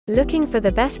Looking for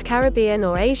the best Caribbean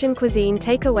or Asian cuisine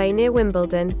takeaway near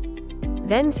Wimbledon?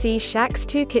 Then see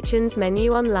Shacks2Kitchens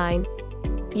Menu online.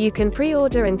 You can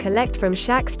pre-order and collect from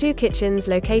Shacks2Kitchens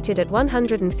located at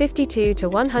 152 to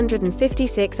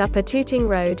 156 Upper Tooting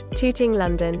Road, Tooting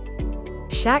London.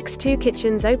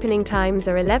 Shacks2Kitchens opening times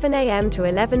are 11 a.m. to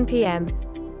 11 p.m.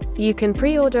 You can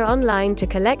pre-order online to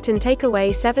collect and take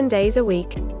away 7 days a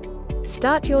week.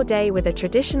 Start your day with a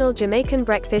traditional Jamaican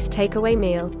breakfast takeaway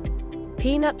meal.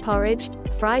 Peanut porridge,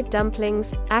 fried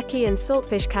dumplings, ackee and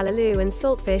saltfish callaloo and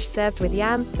saltfish served with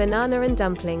yam, banana and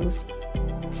dumplings.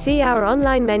 See our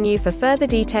online menu for further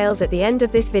details at the end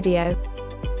of this video.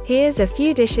 Here's a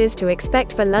few dishes to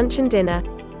expect for lunch and dinner.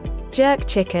 Jerk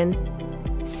chicken.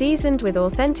 Seasoned with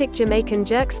authentic Jamaican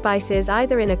jerk spices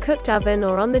either in a cooked oven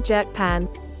or on the jerk pan.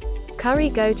 Curry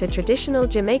goat, a traditional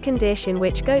Jamaican dish in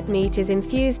which goat meat is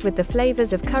infused with the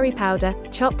flavors of curry powder,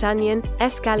 chopped onion,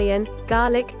 escallion,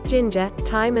 garlic, ginger,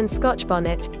 thyme and scotch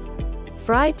bonnet.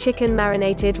 Fried chicken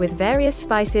marinated with various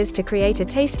spices to create a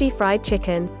tasty fried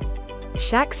chicken.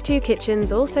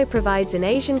 Shacks2Kitchens also provides an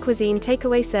Asian cuisine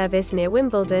takeaway service near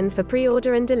Wimbledon for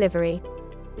pre-order and delivery.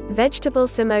 Vegetable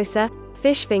samosa,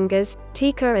 fish fingers,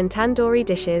 tikka and tandoori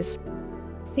dishes.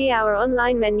 See our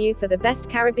online menu for the best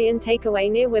Caribbean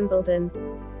takeaway near Wimbledon.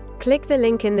 Click the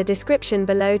link in the description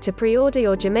below to pre-order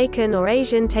your Jamaican or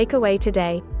Asian takeaway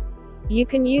today. You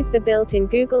can use the built-in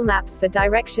Google Maps for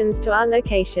directions to our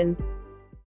location.